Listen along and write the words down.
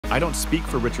I don't speak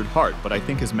for Richard Hart, but I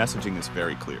think his messaging is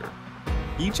very clear.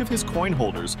 Each of his coin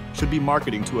holders should be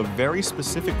marketing to a very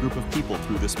specific group of people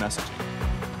through this messaging.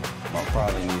 I'll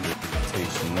probably need a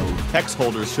dictation node. HEX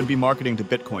holders should be marketing to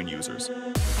Bitcoin users.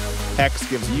 HEX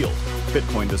gives yield,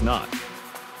 Bitcoin does not.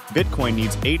 Bitcoin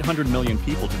needs 800 million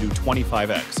people to do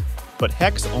 25x, but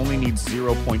HEX only needs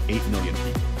 0.8 million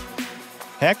people.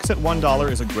 HEX at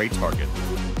 $1 is a great target.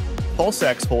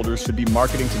 PulseX holders should be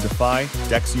marketing to DeFi,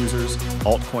 DEX users,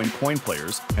 altcoin coin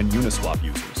players, and Uniswap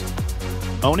users.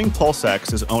 Owning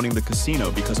PulseX is owning the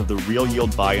casino because of the real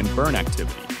yield buy and burn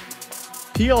activity.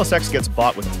 PLSX gets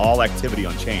bought with all activity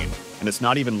on chain, and it's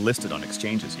not even listed on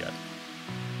exchanges yet.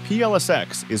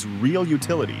 PLSX is real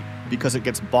utility because it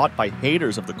gets bought by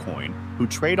haters of the coin who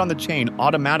trade on the chain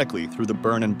automatically through the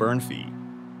burn and burn fee.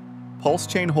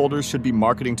 Pulsechain holders should be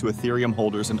marketing to Ethereum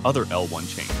holders and other L1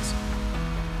 chains.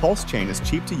 Pulsechain is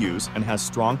cheap to use and has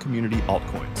strong community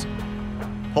altcoins.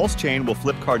 Pulsechain will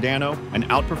flip Cardano and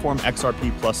outperform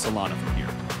XRP plus Solana from here.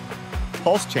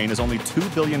 Pulsechain is only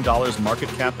 $2 billion market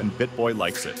cap and BitBoy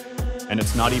likes it, and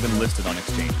it's not even listed on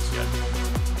exchanges yet.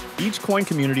 Each coin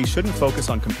community shouldn't focus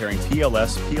on comparing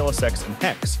PLS, PLSX, and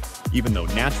HEX, even though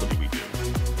naturally we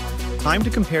do. Time to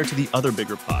compare to the other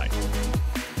bigger pie,